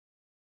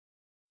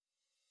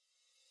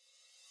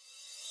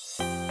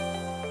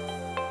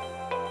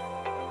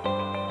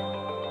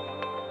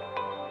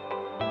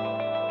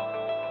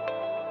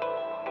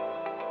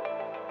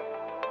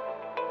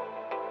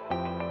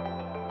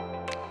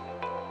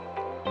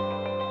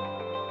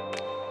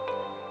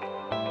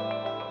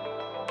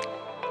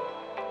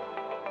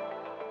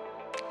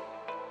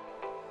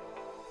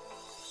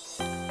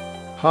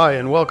Hi,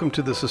 and welcome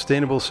to the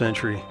Sustainable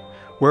Century,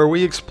 where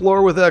we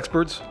explore with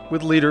experts,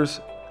 with leaders,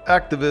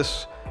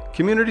 activists,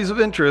 communities of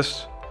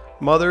interest,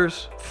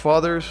 mothers,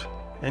 fathers,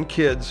 and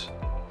kids,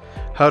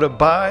 how to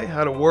buy,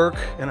 how to work,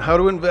 and how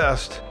to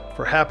invest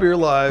for happier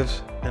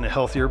lives and a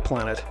healthier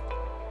planet.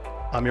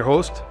 I'm your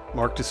host,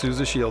 Mark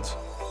D'Souza Shields.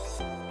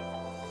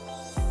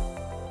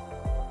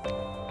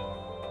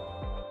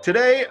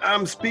 Today,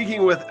 I'm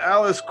speaking with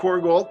Alice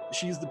Korngold.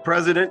 She's the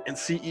president and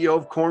CEO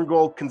of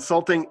Korngold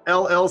Consulting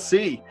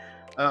LLC,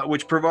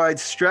 which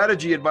provides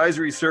strategy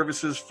advisory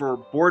services for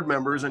board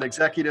members and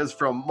executives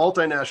from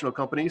multinational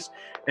companies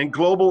and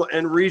global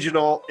and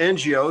regional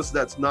NGOs,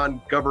 that's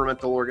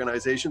non-governmental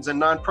organizations,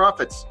 and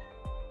nonprofits.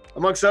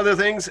 Amongst other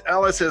things,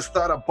 Alice has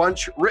thought a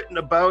bunch, written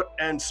about,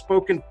 and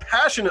spoken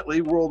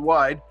passionately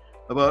worldwide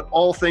about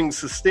all things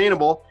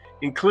sustainable,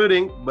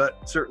 including,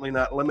 but certainly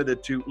not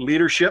limited to,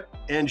 leadership,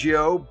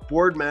 NGO,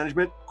 board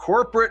management,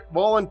 corporate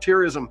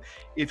volunteerism.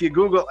 If you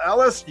Google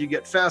Alice, you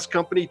get Fast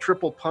Company,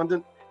 Triple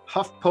Pundit,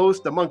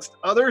 HuffPost, amongst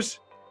others,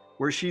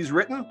 where she's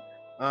written.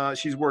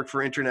 She's worked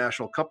for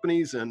international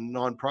companies and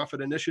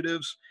nonprofit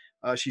initiatives.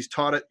 She's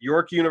taught at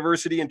York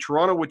University in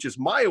Toronto, which is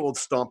my old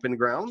stomping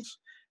grounds,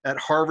 at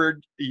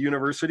Harvard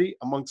University,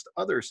 amongst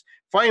others.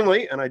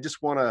 Finally, and I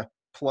just want to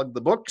plug the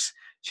books,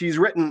 she's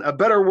written A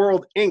Better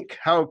World, Inc.,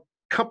 How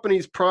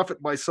Companies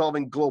Profit by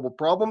Solving Global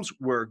Problems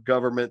Where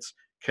Governments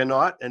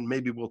Cannot, and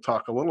maybe we'll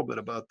talk a little bit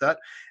about that.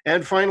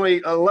 And finally,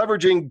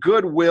 Leveraging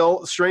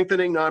Goodwill,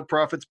 Strengthening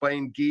Nonprofits by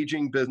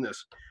Engaging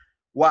Business.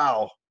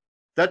 Wow,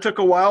 that took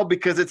a while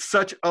because it's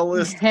such a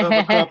list of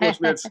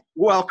accomplishments.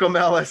 Welcome,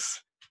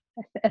 Alice.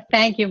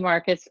 Thank you,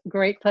 Mark. It's a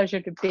great pleasure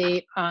to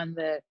be on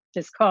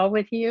this call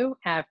with you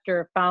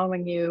after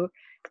following you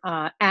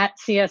at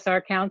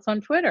CSR Counts on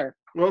Twitter.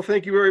 Well,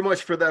 thank you very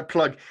much for that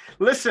plug.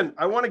 Listen,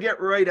 I want to get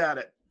right at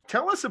it.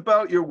 Tell us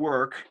about your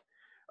work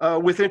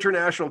with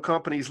international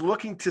companies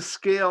looking to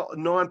scale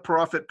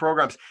nonprofit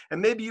programs. And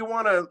maybe you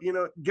want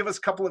to, give us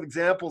a couple of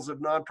examples of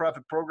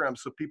nonprofit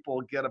programs so people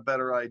get a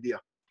better idea.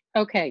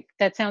 Okay,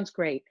 that sounds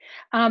great.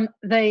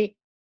 The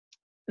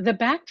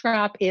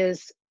backdrop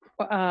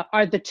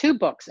are the two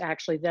books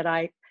actually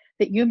that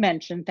you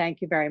mentioned.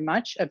 Thank you very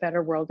much. A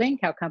Better World, Inc.,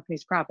 How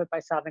Companies Profit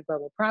by Solving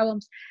Global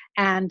Problems,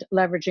 and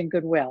Leveraging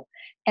Goodwill.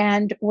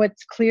 And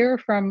what's clear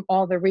from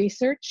all the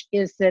research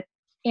is that,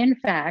 in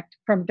fact,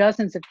 from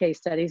dozens of case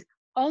studies,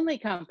 only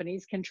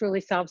companies can truly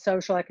solve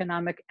social,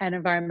 economic, and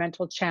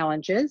environmental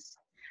challenges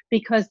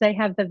because they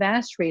have the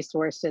vast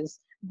resources,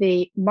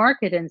 the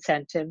market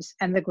incentives,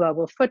 and the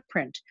global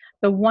footprint.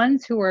 The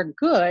ones who are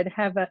good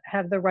have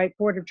the right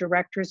board of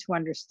directors who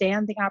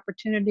understand the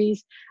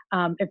opportunities,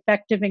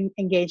 effective in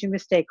engaging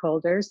with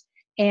stakeholders,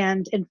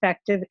 and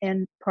effective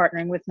in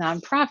partnering with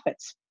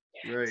nonprofits.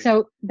 Right.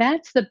 So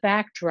that's the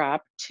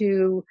backdrop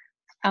to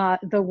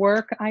the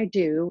work I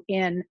do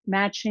in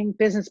matching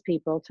business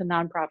people to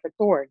nonprofit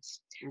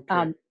boards.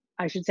 Okay.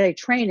 I should say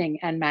training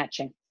and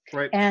matching.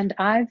 Right. And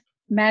I've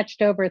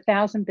matched over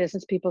 1,000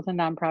 business people to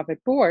nonprofit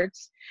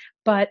boards,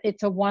 but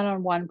it's a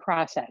one-on-one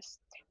process.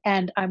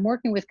 And I'm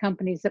working with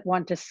companies that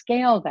want to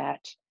scale that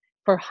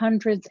for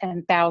hundreds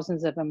and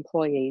thousands of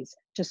employees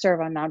to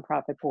serve on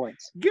nonprofit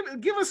boards.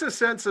 Give us a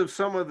sense of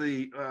some of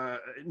the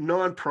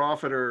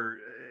nonprofit or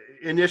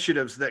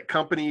initiatives that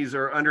companies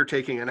are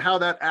undertaking and how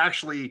that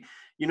actually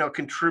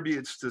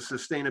contributes to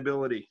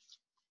sustainability.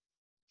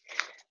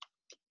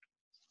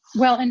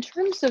 Well, in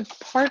terms of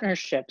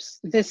partnerships,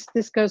 this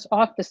goes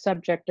off the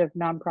subject of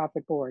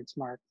nonprofit boards,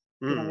 Mark.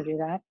 You want to do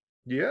that?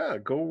 Yeah,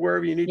 go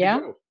wherever you need to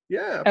go.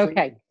 Yeah, absolutely.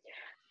 Okay.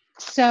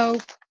 So,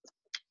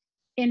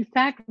 in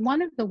fact,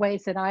 one of the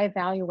ways that I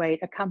evaluate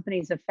a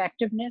company's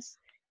effectiveness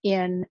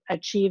in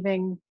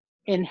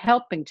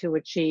helping to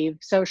achieve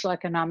social,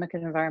 economic,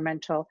 and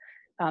environmental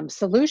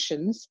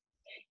solutions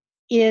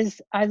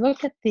is I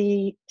look at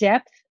the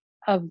depth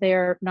of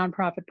their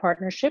nonprofit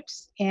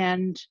partnerships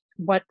and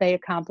what they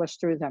accomplish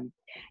through them.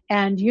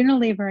 And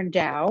Unilever and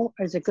Dow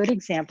is a good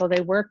example.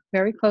 They work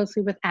very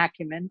closely with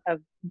Acumen, a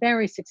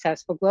very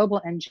successful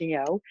global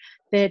NGO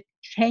that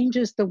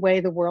changes the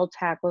way the world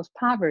tackles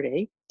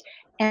poverty.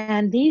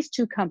 And these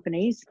two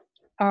companies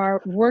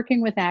are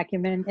working with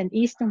Acumen in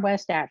East and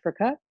West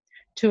Africa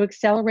to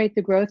accelerate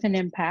the growth and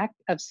impact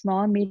of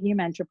small and medium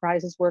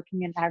enterprises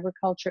working in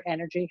agriculture,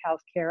 energy,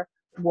 healthcare,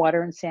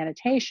 water, and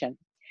sanitation.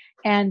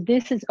 And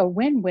this is a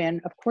win-win,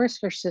 of course,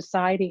 for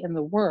society and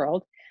the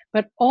world,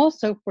 but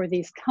also for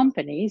these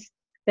companies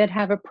that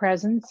have a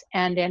presence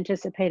and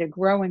anticipate a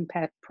growing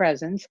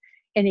presence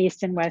in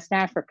East and West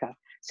Africa.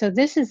 So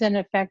this is an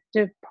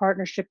effective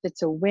partnership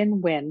that's a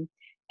win-win,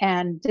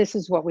 and this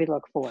is what we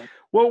look for.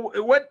 Well,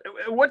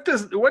 what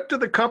do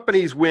the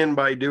companies win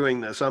by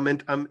doing this?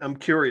 I'm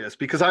curious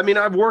because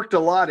I've worked a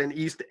lot in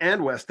East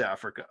and West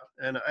Africa,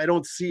 and I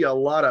don't see a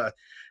lot of.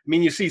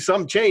 You see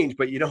some change,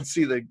 but you don't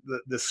see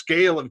the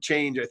scale of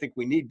change I think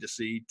we need to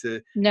see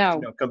to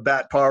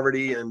combat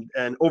poverty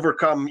and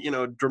overcome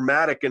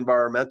dramatic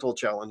environmental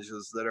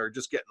challenges that are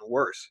just getting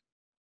worse.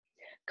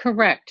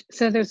 Correct.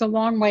 So there's a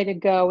long way to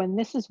go. And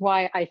this is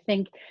why I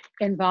think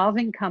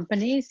involving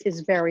companies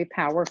is very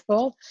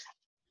powerful.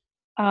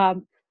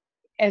 Um,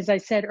 as I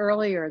said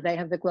earlier, they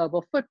have the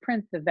global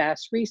footprint, the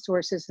vast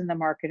resources, and the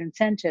market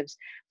incentives.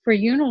 For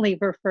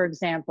Unilever, for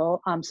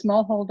example,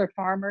 smallholder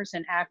farmers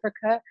in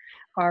Africa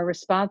are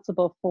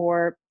responsible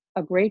for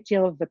a great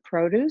deal of the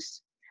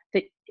produce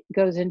that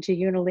goes into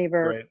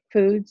Unilever Right.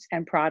 foods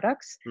and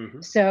products.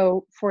 Hmm.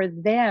 So for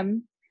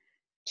them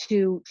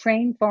to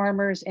train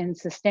farmers in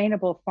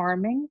sustainable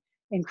farming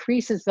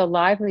increases the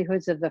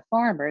livelihoods of the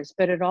farmers,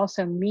 but it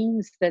also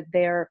means that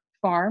their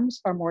farms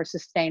are more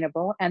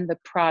sustainable and the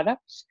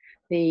products,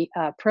 the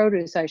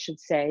produce, I should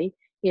say,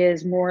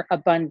 is more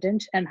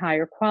abundant and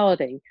higher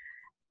quality.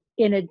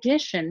 In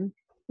addition,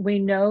 we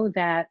know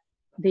that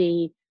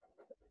the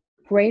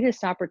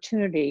greatest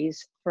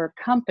opportunities for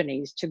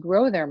companies to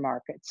grow their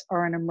markets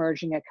are in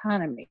emerging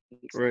economies.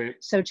 Right.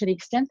 So, to the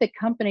extent that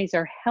companies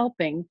are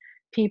helping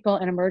people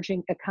in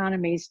emerging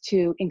economies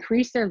to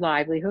increase their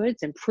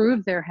livelihoods,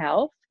 improve their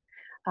health,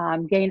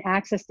 gain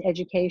access to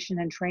education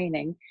and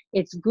training,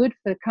 it's good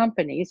for the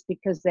companies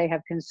because they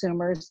have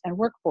consumers and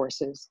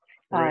workforces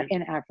Right.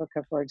 in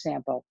Africa, for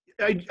example.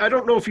 I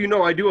don't know if you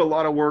know, I do a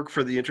lot of work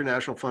for the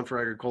International Fund for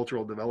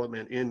Agricultural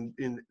Development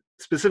in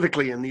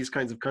specifically in these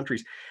kinds of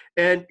countries.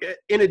 And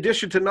in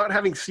addition to not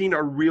having seen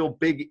a real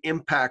big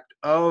impact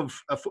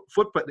of a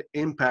footprint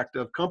impact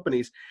of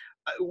companies,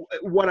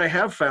 what I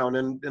have found,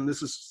 and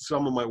this is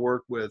some of my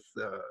work with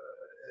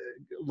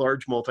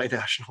large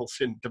multinationals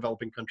in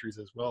developing countries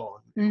as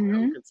well, in my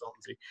own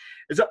consultancy,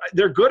 is that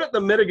they're good at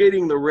the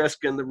mitigating the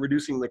risk and the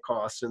reducing the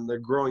costs, and they're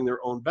growing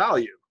their own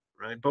value.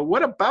 Right, but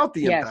what about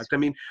the Yes. impact?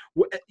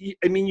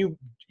 I mean,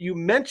 you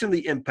mentioned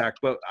the impact,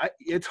 but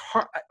it's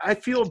hard. I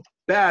feel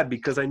bad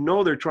because I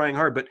know they're trying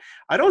hard, but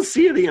I don't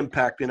see the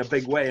impact in a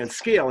big way and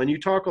scale. And you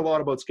talk a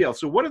lot about scale.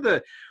 So what are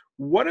the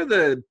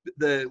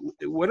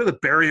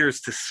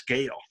barriers to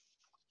scale?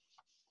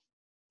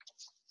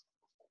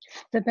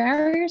 The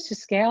barriers to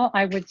scale,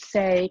 I would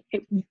say,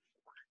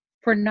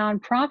 for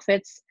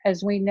nonprofits,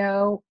 as we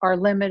know, are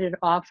limited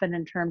often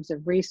in terms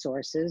of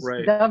resources.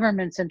 Right.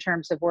 Governments in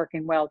terms of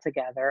working well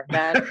together.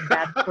 That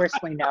of course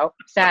we know,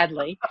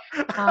 sadly.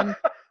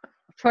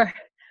 For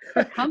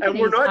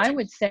companies, I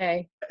would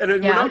say, and we're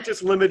not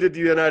just limited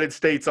to the United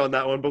States on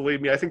that one. Believe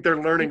me, I think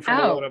they're learning from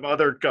a lot of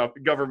other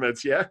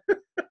governments. Yeah.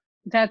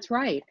 That's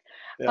right.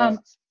 Yeah.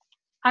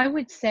 I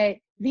would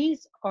say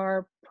these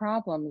are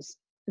problems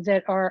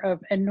that are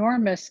of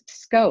enormous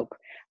scope.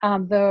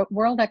 The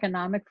World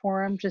Economic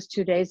Forum just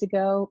 2 days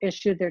ago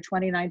issued their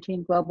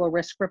 2019 Global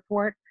Risk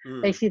Report.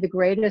 They see the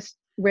greatest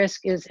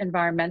risk is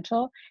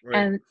environmental. Right.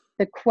 And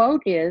the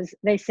quote is,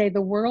 they say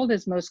the world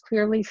is most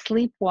clearly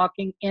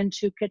sleepwalking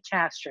into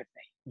catastrophe.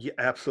 Yeah,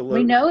 absolutely.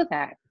 We know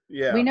that.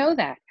 Yeah. We know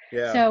that.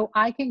 Yeah. So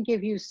I can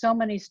give you so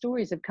many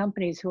stories of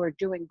companies who are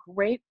doing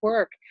great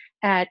work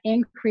at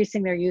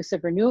increasing their use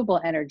of renewable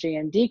energy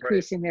and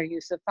decreasing their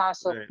use of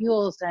fossil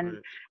fuels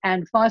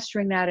and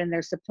fostering that in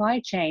their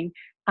supply chain.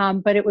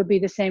 But it would be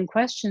the same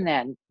question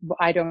then.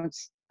 I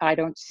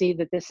don't see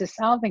that this is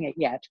solving it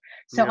yet.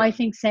 So I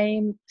think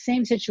same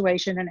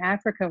situation in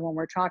Africa when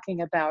we're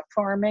talking about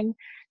farming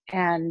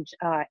and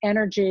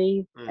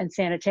energy and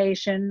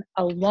sanitation,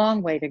 a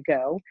long way to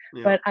go.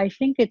 But I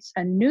think it's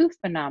a new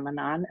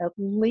phenomenon, at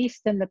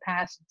least in the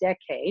past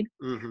decade,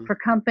 for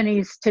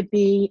companies to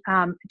be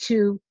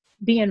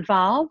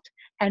involved,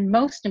 and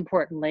most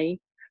importantly,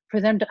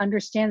 for them to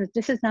understand that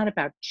this is not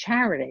about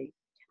charity.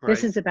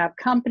 This is about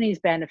companies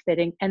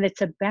benefiting, and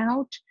it's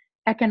about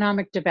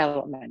economic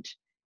development.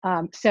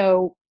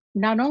 So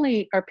not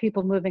only are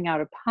people moving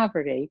out of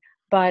poverty,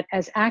 but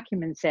as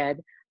Acumen said,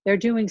 they're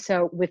doing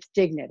so with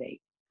dignity.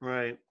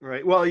 Right.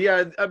 Well,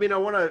 yeah. I mean, I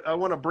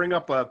want to bring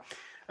up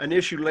an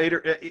issue later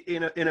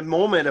in a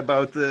moment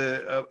about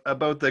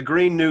the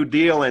Green New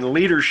Deal and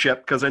leadership,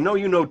 because I know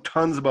you know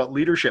tons about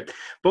leadership.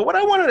 But what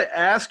I wanted to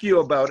ask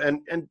you about,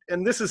 and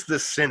this is the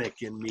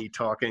cynic in me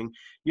talking,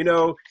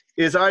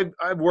 is I've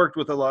worked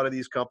with a lot of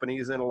these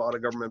companies and a lot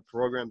of government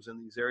programs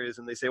in these areas,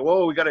 and they say,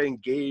 well, we got to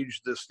engage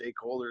the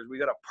stakeholders, we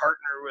got to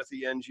partner with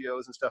the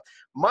NGOs and stuff.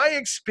 My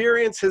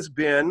experience has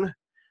been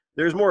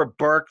there's more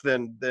bark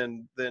than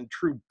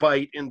true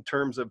bite in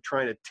terms of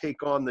trying to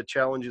take on the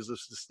challenges of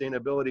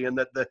sustainability, and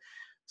that the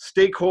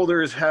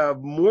stakeholders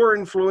have more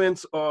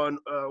influence on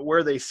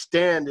where they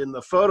stand in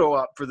the photo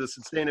op for the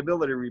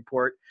sustainability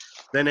report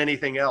than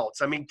anything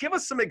else. I mean, give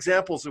us some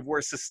examples of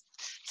where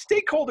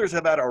stakeholders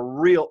have had a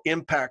real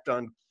impact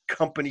on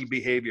company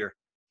behavior.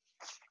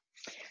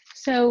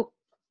 So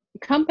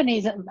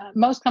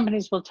most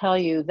companies will tell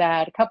you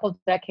that a couple of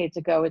decades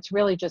ago, it's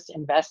really just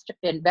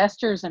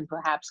investors and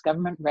perhaps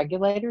government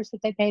regulators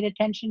that they paid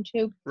attention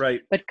to.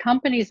 Right. But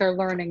companies are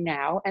learning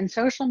now, and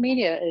social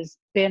media has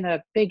been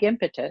a big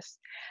impetus,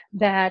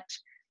 that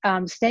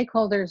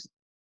stakeholders,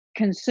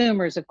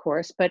 consumers, of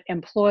course, but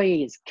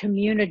employees,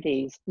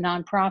 communities,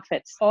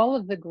 nonprofits, all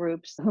of the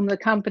groups whom the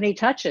company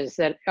touches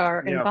that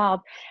are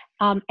involved,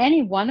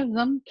 any one of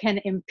them can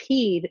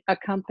impede a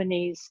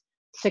company's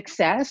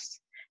success.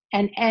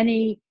 And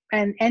any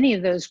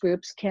of those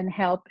groups can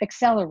help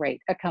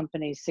accelerate a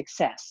company's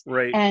success.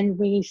 Right. And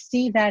we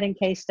see that in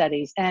case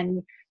studies.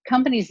 And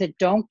companies that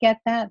don't get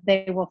that,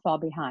 they will fall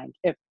behind,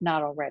 if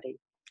not already.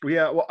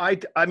 Yeah, well,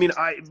 I mean,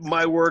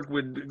 my work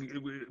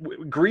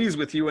agrees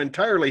with you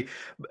entirely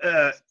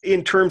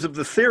in terms of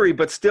the theory,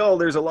 but still,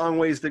 there's a long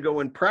ways to go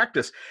in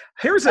practice.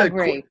 Here's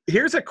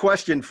a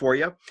question for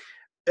you.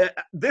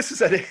 This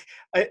is and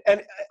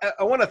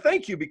I want to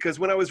thank you, because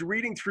when I was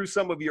reading through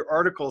some of your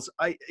articles,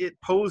 it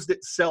posed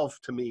itself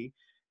to me.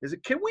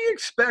 Can we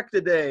expect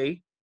a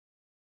day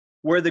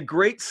where the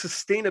great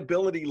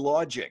sustainability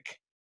logic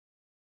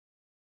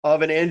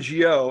of an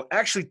NGO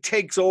actually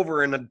takes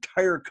over an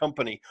entire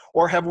company,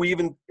 or have we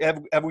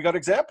got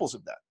examples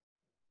of that?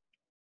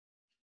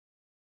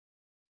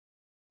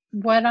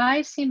 What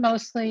I see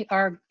mostly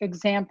are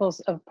examples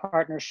of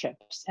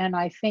partnerships, and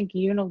I think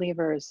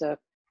Unilever is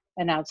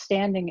an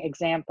outstanding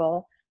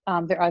example.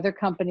 There are other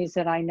companies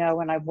that I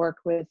know, and I've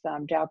worked with,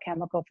 Dow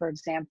Chemical, for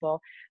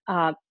example.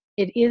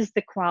 It is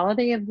the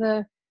quality of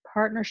the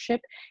partnership.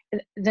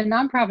 The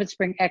nonprofits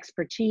bring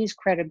expertise,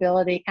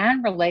 credibility,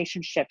 and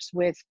relationships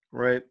with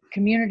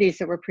communities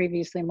that were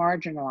previously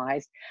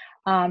marginalized.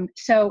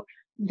 So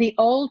the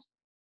old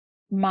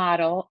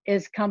model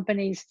is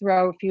companies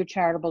throw a few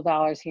charitable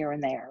dollars here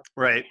and there.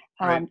 Right.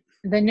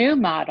 The new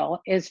model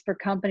is for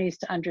companies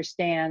to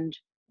understand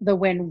the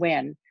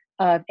win-win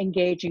of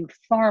engaging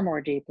far more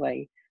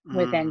deeply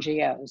with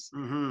NGOs.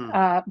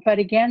 But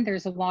again,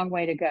 there's a long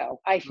way to go.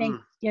 I think,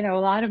 a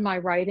lot of my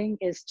writing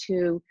is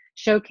to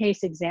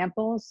showcase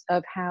examples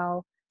of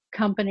how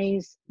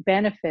companies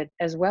benefit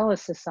as well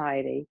as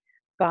society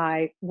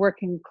by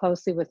working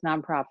closely with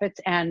nonprofits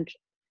and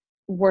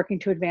working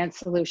to advance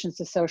solutions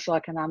to social,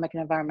 economic,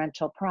 and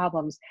environmental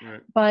problems.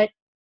 But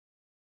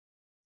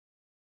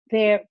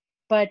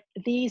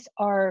these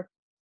are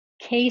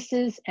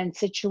cases and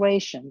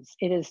situations.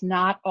 It is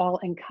not all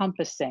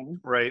encompassing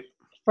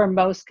for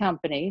most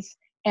companies,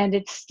 and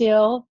it's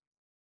still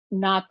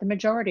not the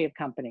majority of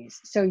companies.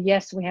 So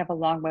yes, we have a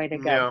long way to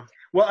go. Yeah.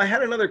 Well, I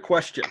had another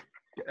question.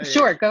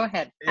 Sure, go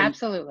ahead.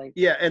 Absolutely.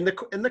 Yeah, and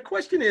the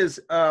question is,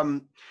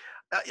 I'm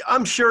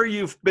sure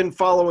you've been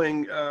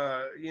following,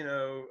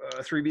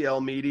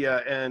 3BL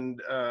Media and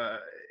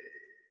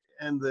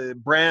the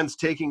brands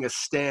taking a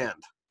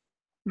stand.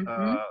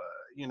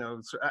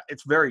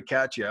 It's very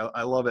catchy.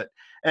 I love it,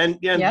 and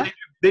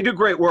they do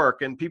great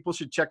work, and people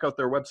should check out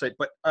their website.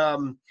 But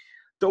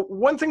the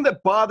one thing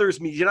that bothers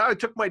me, I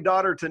took my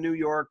daughter to New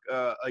York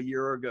a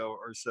year ago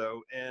or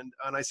so, and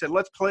I said,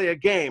 let's play a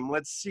game.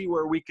 Let's see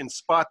where we can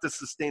spot the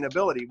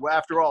sustainability. Well,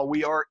 after all,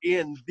 we are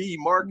in the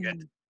market.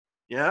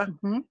 Yeah.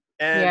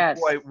 And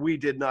boy, we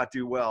did not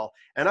do well.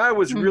 And I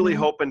was really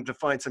hoping to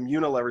find some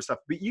Unilever stuff.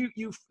 But you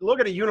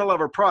look at a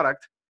Unilever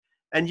product,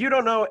 and you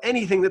don't know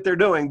anything that they're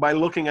doing by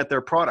looking at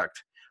their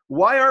product.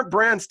 Why aren't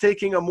brands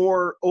taking a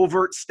more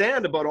overt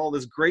stand about all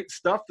this great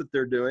stuff that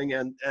they're doing?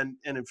 And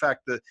in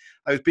fact,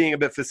 I was being a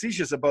bit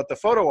facetious about the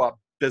photo op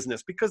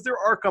business, because there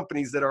are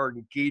companies that are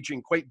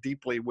engaging quite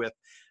deeply with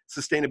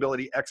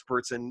sustainability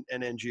experts and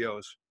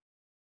NGOs.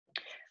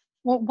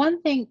 Well,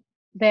 one thing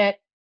that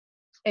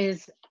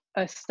is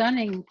a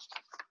stunning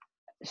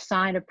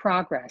sign of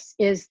progress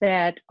is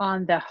that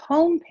on the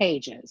home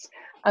pages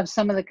of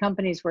some of the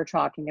companies we're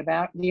talking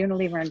about,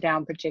 Unilever and Dow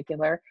in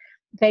particular,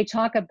 they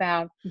talk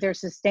about their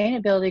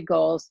sustainability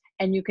goals,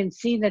 and you can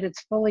see that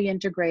it's fully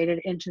integrated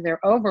into their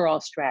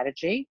overall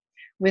strategy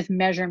with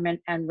measurement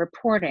and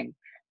reporting.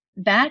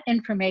 That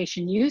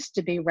information used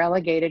to be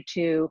relegated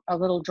to a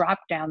little drop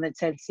down that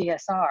said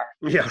CSR.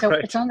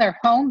 It's on their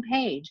home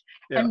page,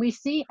 and we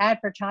see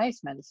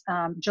advertisements.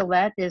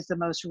 Gillette is the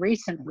most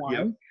recent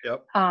one.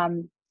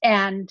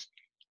 And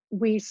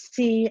we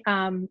see,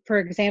 for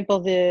example,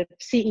 the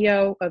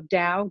CEO of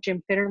Dow,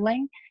 Jim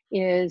Fitterling,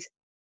 is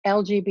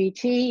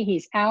LGBT.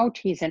 He's out.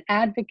 He's an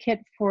advocate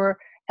for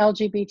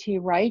LGBT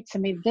rights. I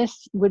mean,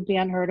 this would be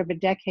unheard of a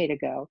decade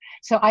ago.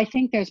 So I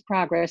think there's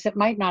progress. It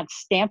might not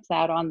stamp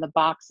that on the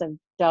box of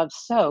Dove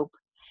soap,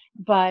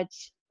 but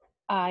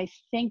I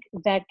think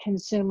that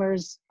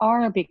consumers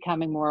are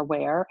becoming more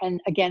aware.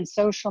 And again,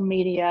 social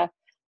media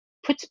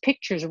puts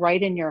pictures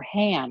right in your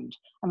hand.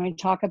 I mean,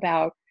 talk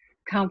about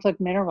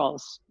conflict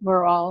minerals.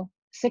 We're all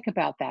sick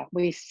about that.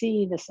 We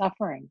see the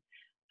suffering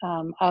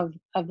of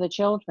the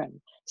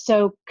children.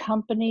 So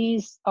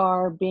companies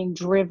are being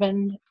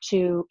driven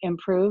to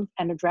improve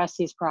and address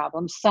these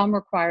problems. Some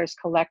requires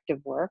collective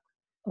work,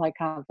 like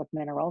conflict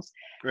minerals.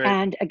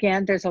 And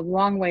again, there's a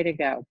long way to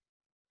go.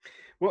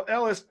 Well,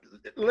 Alice,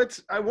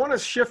 I want to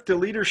shift to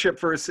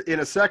leadership in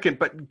a second,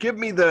 but give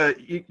me the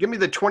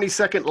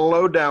 20-second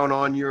lowdown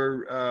on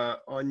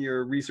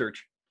your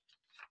research.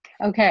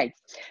 Okay,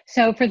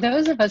 so for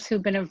those of us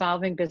who've been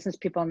involving business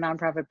people and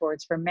nonprofit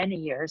boards for many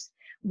years,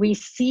 we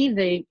see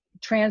the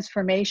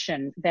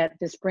transformation that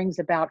this brings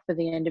about for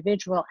the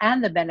individual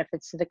and the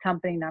benefits to the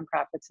company,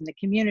 nonprofits, and the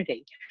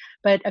community.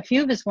 But a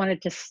few of us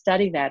wanted to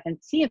study that and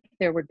see if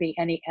there would be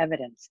any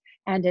evidence.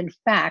 And in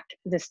fact,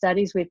 the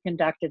studies we've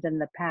conducted in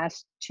the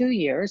past 2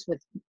 years with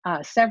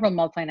several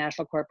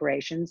multinational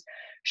corporations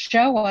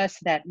show us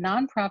that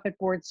nonprofit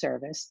board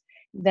service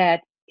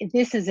that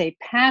this is a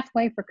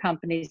pathway for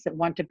companies that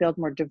want to build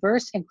more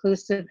diverse,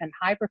 inclusive, and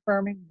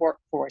high-performing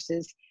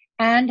workforces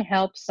and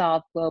help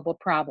solve global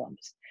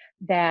problems.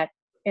 That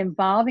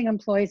involving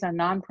employees on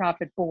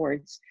nonprofit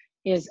boards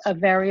is a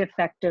very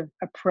effective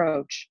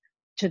approach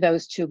to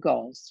those two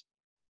goals.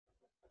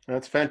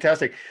 That's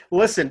fantastic.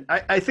 Listen,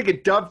 I think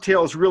it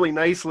dovetails really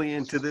nicely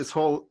into this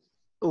whole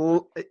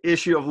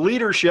issue of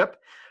leadership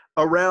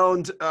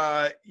around,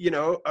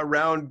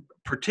 around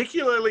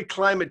particularly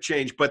climate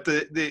change, but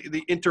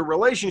the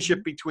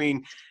interrelationship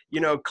between,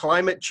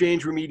 climate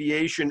change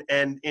remediation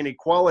and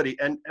inequality.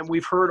 And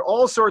we've heard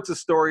all sorts of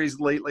stories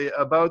lately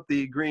about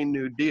the Green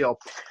New Deal.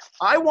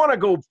 I want to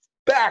go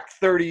back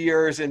 30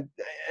 years, and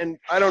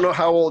I don't know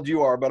how old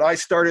you are, but I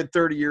started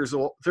 30 years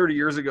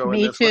ago.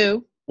 Me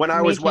too. When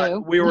I was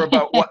we were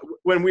about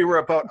when we were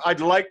about,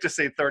 I'd like to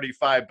say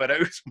 35, but I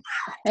was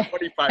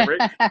 25,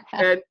 right?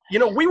 And,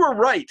 we were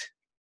right.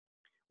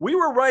 We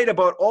were right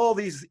about all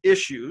these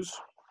issues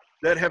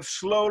that have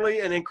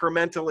slowly and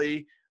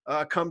incrementally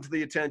come to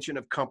the attention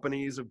of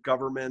companies, of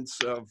governments,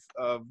 of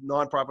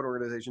nonprofit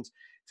organizations,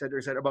 et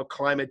cetera, about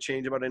climate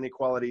change, about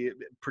inequality,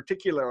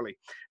 particularly.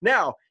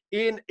 Now,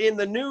 in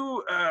the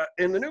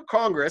new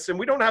Congress, and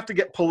we don't have to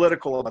get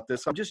political about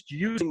this, I'm just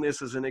using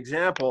this as an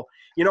example,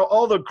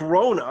 all the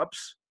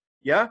grown-ups,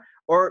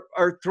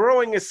 are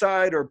throwing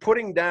aside or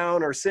putting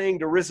down or saying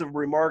derisive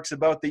remarks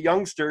about the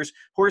youngsters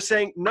who are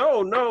saying,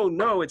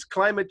 no, it's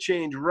climate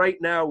change right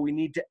now. We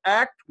need to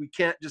act. We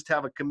can't just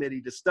have a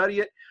committee to study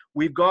it.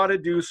 We've got to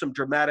do some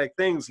dramatic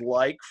things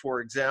like,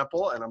 for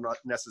example, and I'm not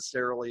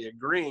necessarily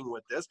agreeing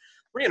with this,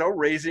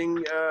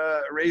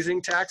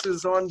 raising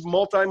taxes on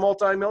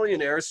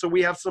multi-millionaires so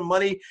we have some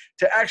money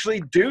to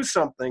actually do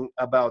something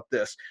about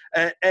this.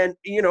 And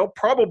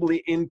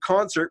probably in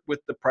concert with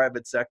the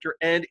private sector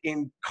and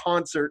in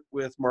concert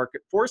with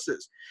market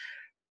forces.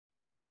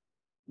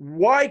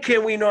 Why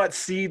can we not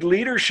cede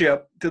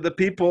leadership to the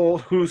people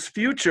whose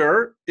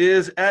future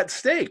is at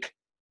stake?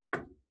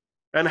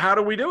 And how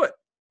do we do it?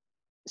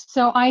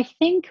 So I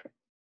think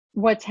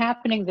what's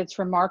happening that's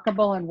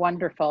remarkable and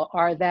wonderful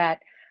are that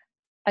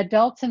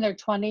adults in their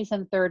 20s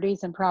and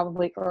 30s and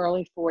probably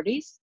early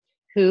 40s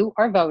who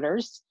are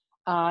voters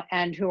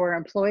and who are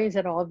employees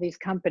at all of these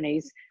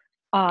companies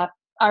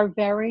are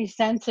very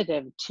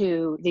sensitive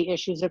to the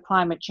issues of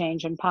climate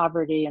change and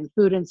poverty and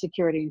food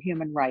insecurity and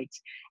human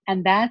rights.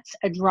 And that's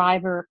a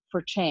driver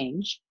for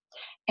change.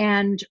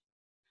 And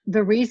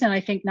the reason I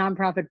think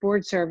nonprofit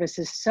board service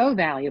is so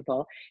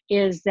valuable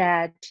is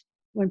that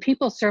when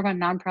people serve on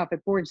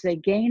nonprofit boards, they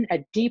gain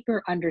a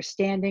deeper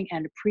understanding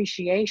and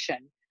appreciation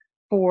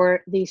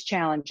for these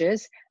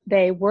challenges.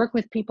 They work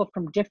with people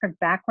from different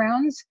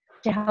backgrounds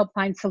to help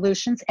find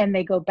solutions, and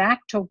they go back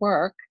to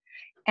work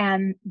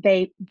and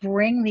they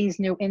bring these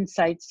new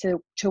insights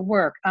to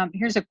work.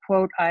 Here's a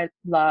quote I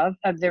love.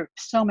 There are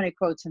so many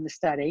quotes in the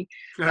study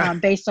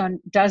based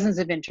on dozens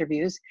of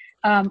interviews.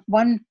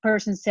 One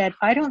person said,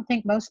 I don't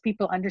think most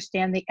people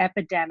understand the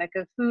epidemic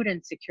of food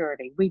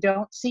insecurity. We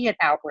don't see it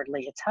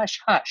outwardly. It's hush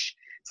hush.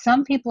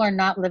 Some people are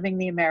not living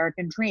the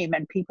American dream,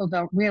 and people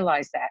don't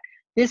realize that.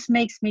 This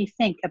makes me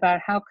think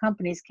about how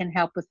companies can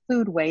help with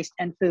food waste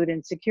and food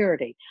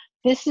insecurity.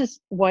 This is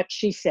what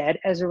she said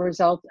as a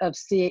result of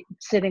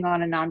sitting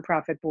on a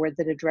nonprofit board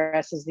that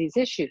addresses these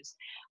issues.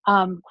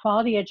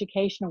 Quality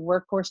education and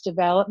workforce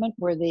development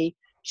were the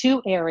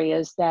two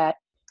areas that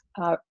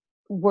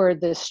were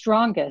the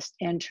strongest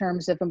in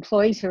terms of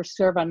employees who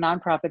serve on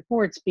nonprofit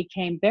boards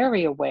became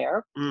very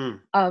aware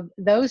of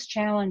those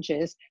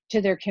challenges to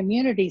their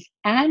communities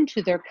and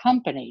to their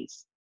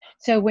companies.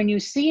 So when you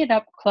see it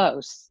up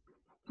close,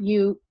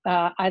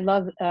 I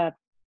love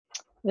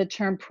the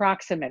term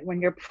proximate. When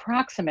you're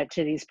proximate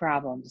to these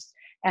problems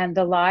and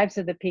the lives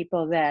of the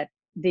people that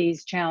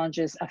these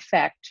challenges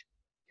affect,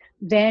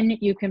 then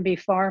you can be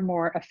far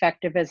more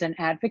effective as an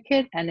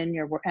advocate and in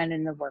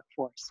the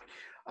workforce.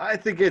 I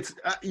think it's,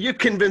 you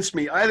convinced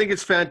me. I think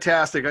it's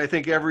fantastic. I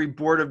think every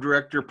board of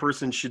director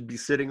person should be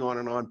sitting on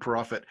a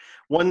nonprofit.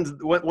 Ones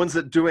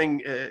that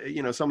doing,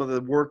 some of the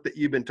work that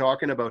you've been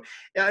talking about.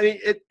 I mean,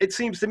 it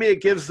seems to me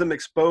it gives them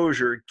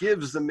exposure, it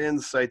gives them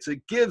insights,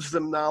 it gives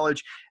them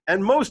knowledge,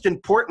 and most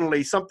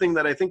importantly, something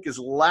that I think is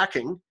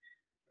lacking,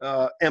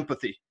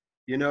 empathy.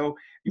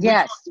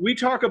 Yes. We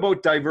talk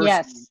about diversity.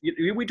 Yes.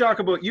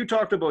 You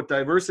talked about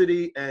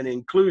diversity and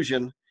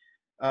inclusion,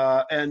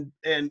 and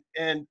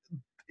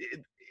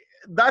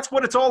that's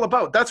what it's all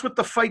about. That's what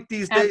the fight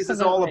these days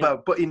is all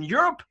about. But in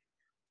Europe,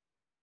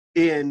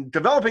 in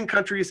developing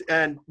countries,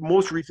 and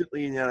most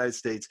recently in the United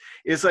States,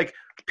 it's like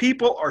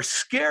people are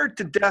scared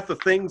to death of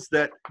things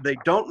that they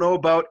don't know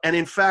about, and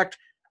in fact,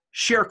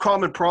 share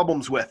common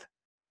problems with,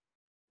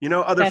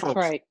 other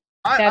folks.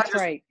 That's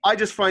right. I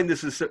just find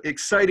this is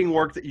exciting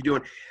work that you're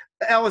doing.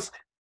 Alice,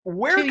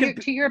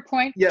 to your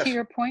point,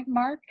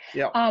 Mark,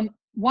 yeah.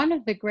 One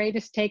of the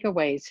greatest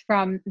takeaways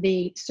from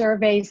the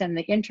surveys and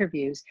the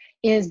interviews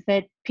is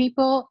that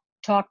people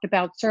talked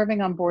about serving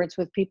on boards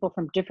with people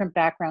from different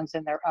backgrounds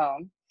than their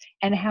own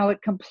and how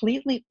it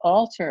completely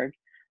altered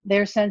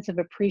their sense of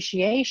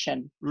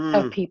appreciation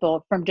of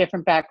people from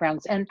different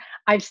backgrounds. And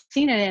I've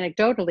seen it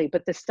anecdotally,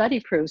 but the study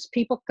proves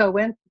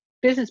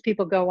business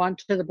people go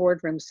onto the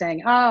boardroom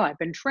saying, oh, I've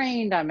been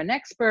trained, I'm an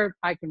expert,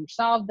 I can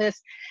solve this.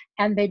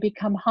 And they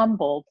become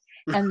humbled.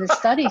 And the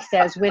study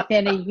says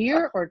within a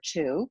year or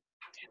two,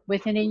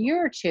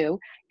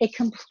 it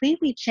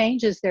completely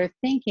changes their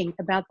thinking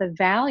about the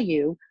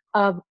value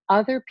of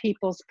other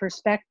people's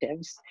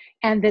perspectives,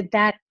 and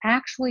that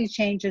actually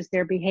changes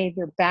their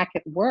behavior back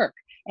at work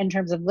in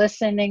terms of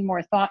listening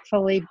more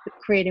thoughtfully,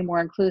 creating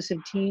more inclusive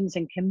teams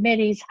and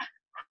committees,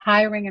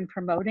 hiring and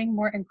promoting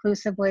more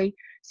inclusively.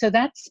 So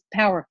that's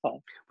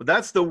powerful. But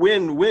that's the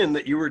win-win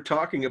that you were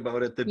talking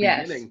about at the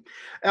beginning.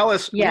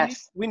 Alice,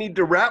 we need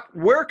to wrap.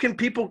 Where can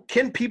people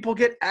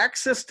get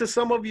access to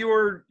some of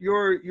your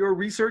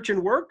research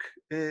and work?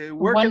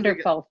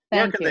 Wonderful.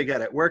 Where can they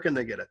get it?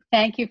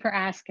 Thank you for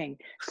asking.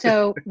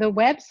 So the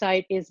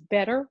website is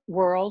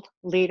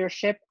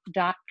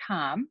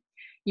betterworldleadership.com.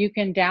 You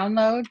can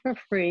download for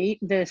free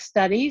the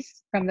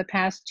studies from the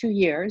past 2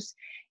 years.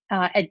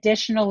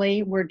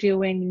 Additionally, we're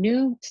doing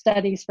new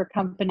studies for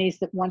companies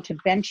that want to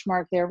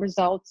benchmark their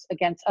results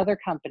against other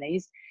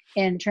companies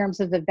in terms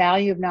of the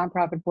value of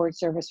nonprofit board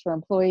service for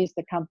employees,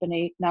 the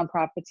company,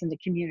 nonprofits, and the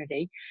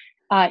community.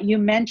 You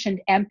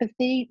mentioned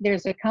empathy.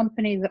 There's a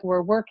company that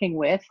we're working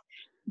with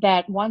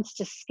that wants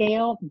to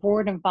scale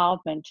board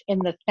involvement in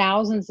the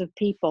thousands of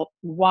people.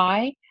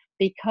 Why?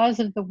 Because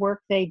of the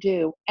work they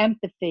do,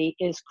 empathy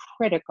is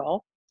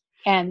critical,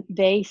 and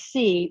they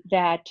see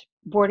that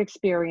board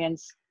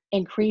experience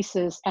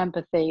increases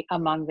empathy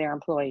among their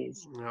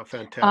employees. Oh,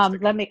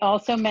 fantastic. Let me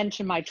also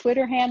mention my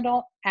Twitter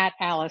handle at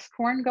Alice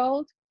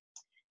Korngold,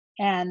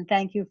 and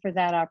thank you for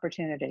that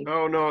opportunity.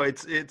 Oh no,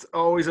 it's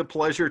always a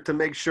pleasure to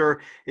make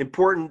sure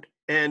important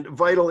and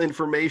vital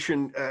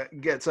information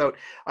gets out.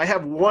 I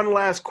have one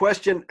last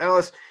question,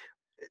 Alice.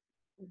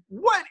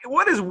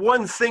 What is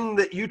one thing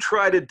that you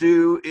try to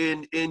do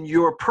in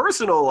your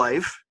personal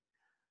life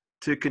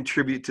to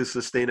contribute to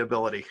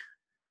sustainability?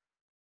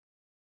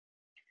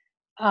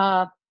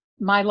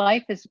 My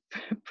life is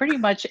pretty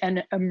much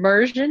an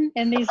immersion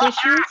in these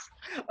issues.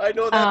 I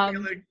know that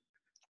feeling.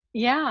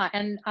 Yeah,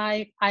 and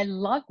I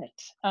love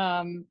it.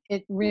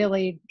 It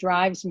really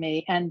drives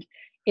me, and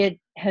it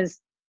has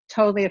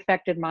totally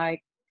affected my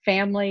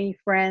family,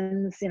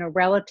 friends,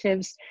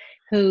 relatives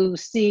who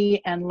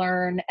see and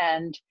learn.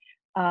 And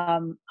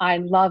I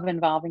love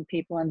involving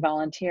people in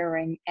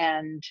volunteering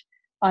and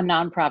on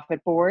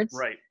nonprofit boards.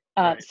 Right.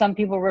 Some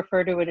people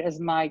refer to it as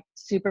my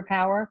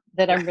superpower,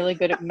 that I'm really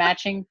good at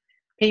matching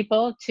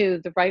people to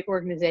the right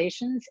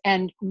organizations.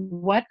 And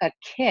what a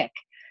kick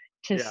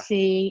to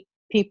see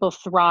people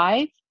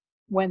thrive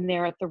when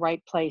they're at the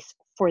right place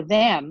for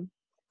them,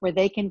 where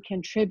they can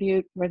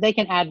contribute, where they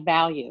can add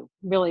value.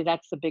 Really,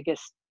 that's the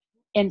biggest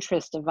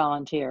interest of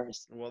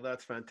volunteers. Well,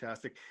 that's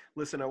fantastic.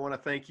 Listen, I want to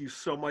thank you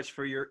so much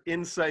for your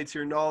insights,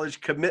 your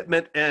knowledge,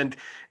 commitment, and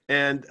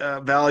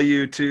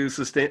value to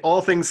sustain all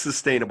things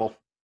sustainable.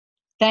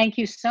 Thank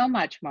you so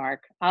much,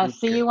 Mark. I'll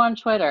see you on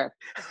Twitter.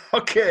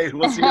 Okay,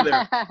 we'll see you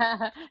there.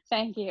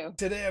 Thank you.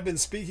 Today I've been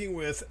speaking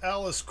with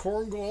Alice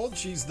Korngold.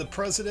 She's the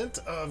president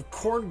of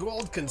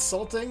Korngold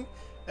Consulting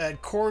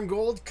at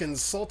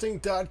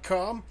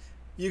korngoldconsulting.com.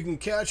 You can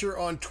catch her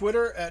on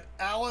Twitter at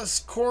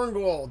Alice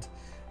Korngold.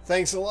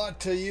 Thanks a lot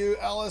to you,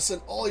 Alice,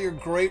 and all your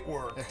great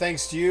work. And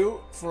thanks to you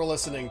for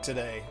listening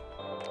today.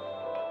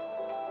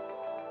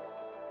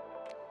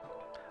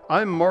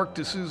 I'm Mark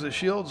D'Souza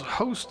Shields,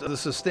 host of The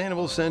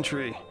Sustainable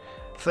Century.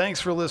 Thanks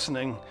for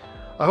listening.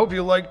 I hope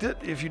you liked it.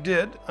 If you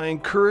did, I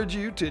encourage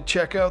you to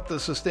check out the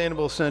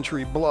Sustainable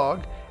Century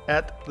blog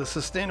at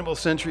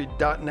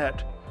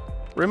thesustainablecentury.net.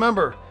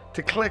 Remember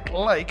to click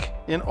like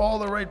in all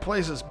the right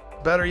places.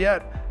 Better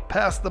yet,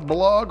 pass the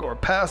blog or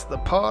pass the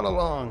pod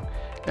along.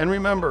 And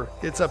remember,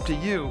 it's up to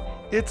you,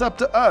 it's up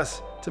to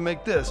us to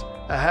make this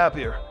a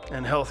happier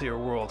and healthier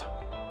world.